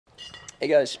Hey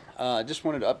guys, just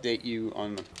wanted to update you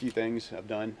on a few things I've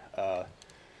done.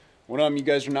 One of them you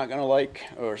guys are not going to like,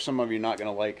 or some of you are not going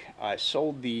to like. I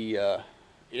sold the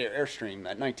Airstream,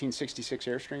 that 1966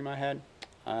 Airstream I had.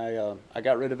 I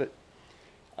got rid of it.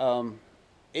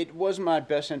 It was my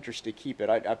best interest to keep it.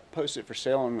 I posted it for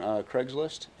sale on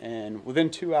Craigslist, and within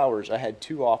 2 hours I had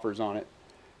two offers on it.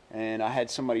 And I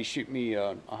had somebody shoot me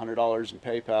 $100 in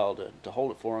PayPal to hold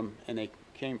it for them, and they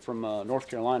came from North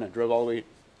Carolina, drove all the way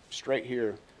straight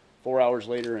here 4 hours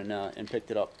later and picked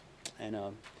it up. And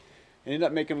ended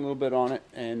up making a little bit on it,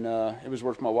 and it was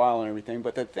worth my while and everything.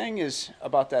 But the thing is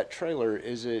about that trailer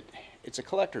is it's a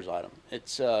collector's item.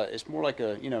 It's more like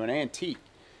an antique.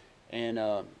 And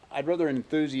I'd rather an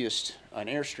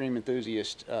Airstream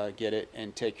enthusiast, get it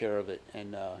and take care of it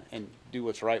and do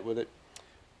what's right with it.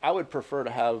 I would prefer to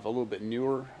have a little bit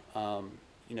newer,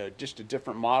 just a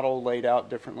different model laid out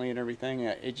differently and everything.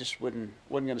 It just wasn't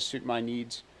going to suit my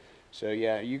needs. So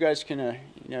yeah, you guys can,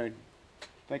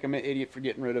 think I'm an idiot for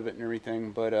getting rid of it and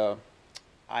everything, but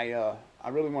I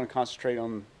really want to concentrate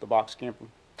on the box camper.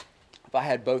 If I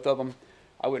had both of them,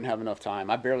 I wouldn't have enough time.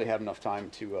 I barely have enough time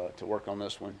to work on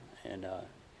this one and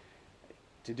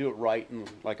to do it right and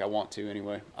like I want to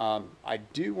anyway. I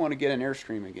do want to get an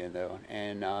Airstream again though,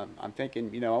 and I'm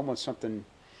thinking, I want something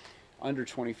under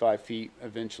 25 feet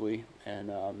eventually,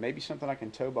 and maybe something I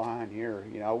can tow behind here.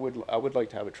 I would like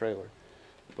to have a trailer,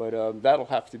 but that'll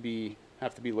have to be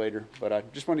later. But I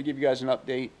just want to give you guys an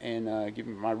update and give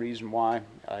you my reason why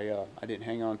I didn't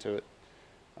hang on to it.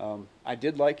 I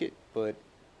did like it, but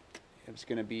it was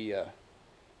going to be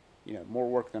more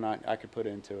work than I could put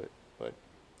into it. But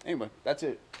anyway, that's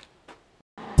it.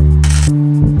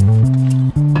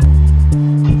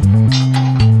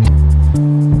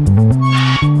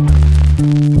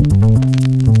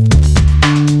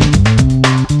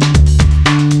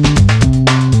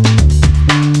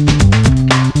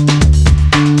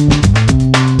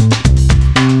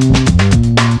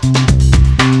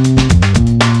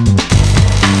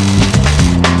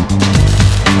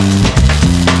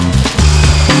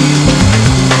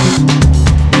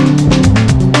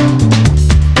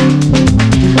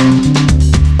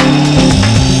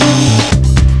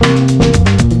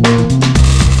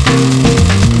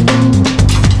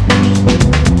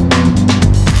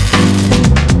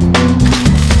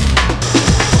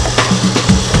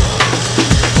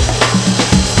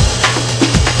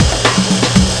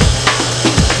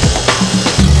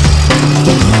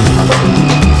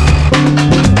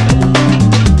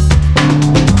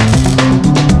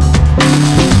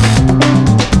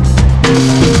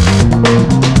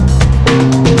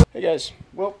 Hey guys,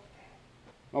 well,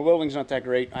 my welding's not that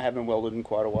great. I haven't welded in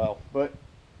quite a while, but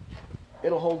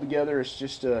it'll hold together. It's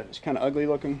just it's kind of ugly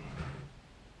looking.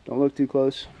 Don't look too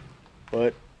close,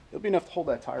 but it'll be enough to hold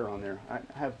that tire on there. I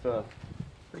have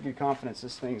pretty good confidence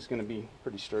this thing's going to be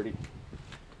pretty sturdy.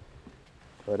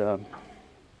 But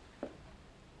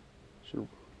should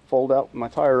fold out my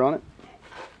tire on it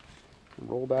and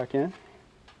roll back in.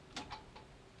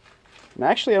 And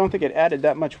actually, I don't think it added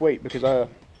that much weight because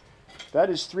that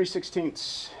is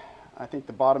 3/16. I think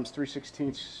the bottom's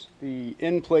 3/16. The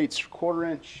end plate's 1/4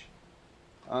 inch.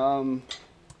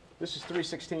 This is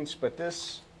 3/16, but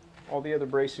all the other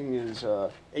bracing is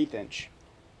 1/8 inch,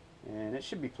 and it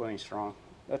should be plenty strong.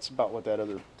 That's about what that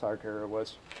other tire carrier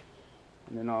was.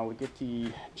 And then we get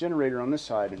the generator on this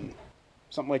side, and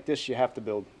something like this you have to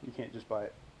build. You can't just buy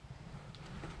it.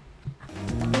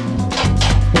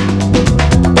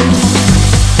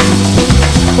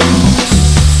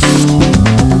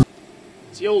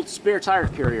 It's the old spare tire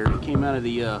carrier that came out of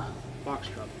the box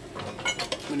truck.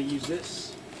 I'm going to use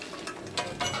this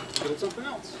to build something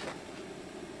else.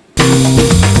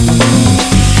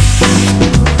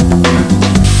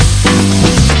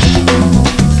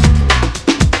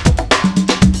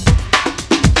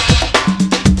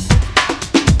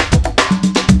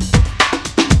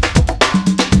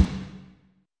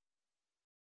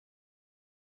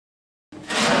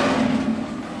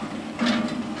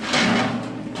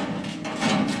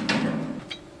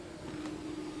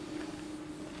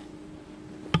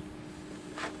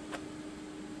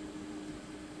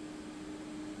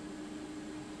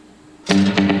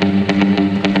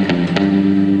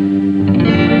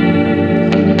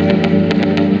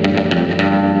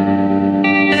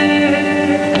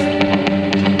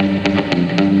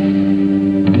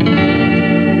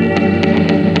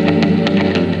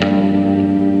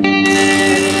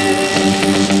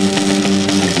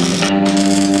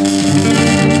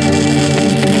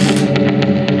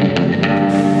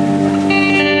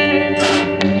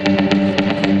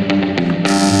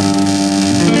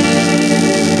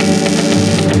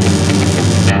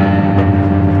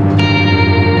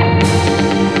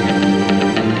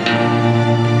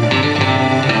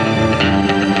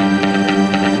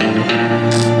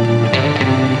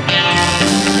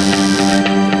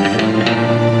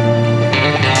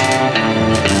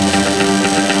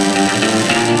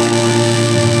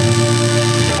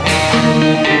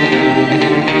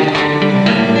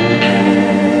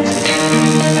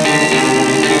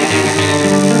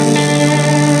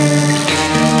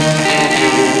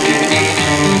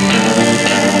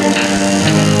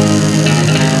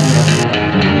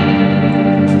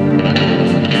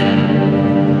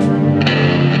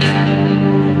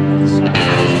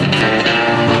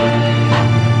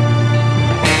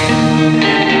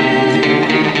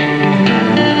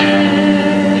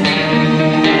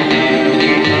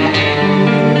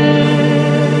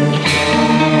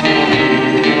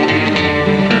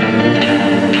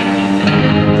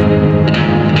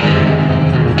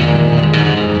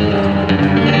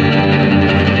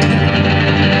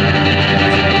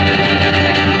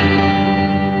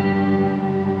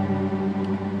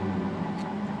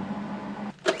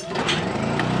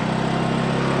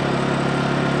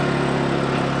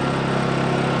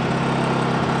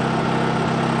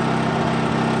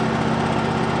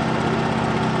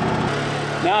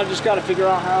 I've just got to figure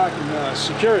out how I can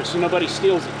secure it so nobody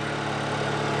steals it.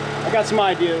 I got some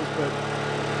ideas, but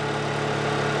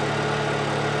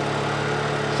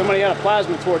somebody had a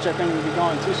plasma torch, I think, would be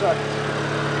gone in 2 seconds.